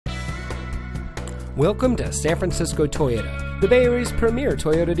Welcome to San Francisco Toyota, the Bay Area's premier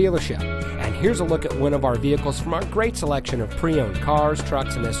Toyota dealership. And here's a look at one of our vehicles from our great selection of pre-owned cars,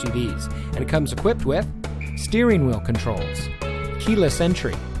 trucks, and SUVs. And it comes equipped with steering wheel controls, keyless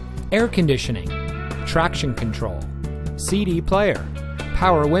entry, air conditioning, traction control, CD player,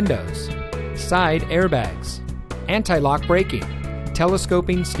 power windows, side airbags, anti-lock braking,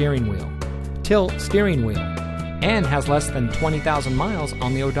 telescoping steering wheel, tilt steering wheel, and has less than 20,000 miles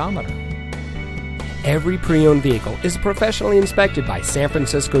on the odometer. Every pre-owned vehicle is professionally inspected by San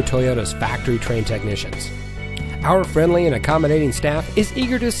Francisco Toyota's factory-trained technicians. Our friendly and accommodating staff is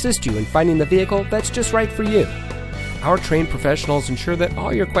eager to assist you in finding the vehicle that's just right for you. Our trained professionals ensure that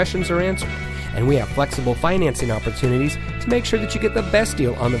all your questions are answered, and we have flexible financing opportunities to make sure that you get the best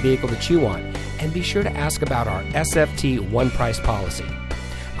deal on the vehicle that you want. And be sure to ask about our SFT One Price policy.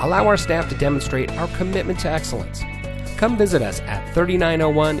 Allow our staff to demonstrate our commitment to excellence. Come visit us at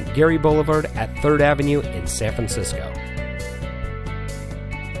 3901 Geary Boulevard at 3rd Avenue in San Francisco.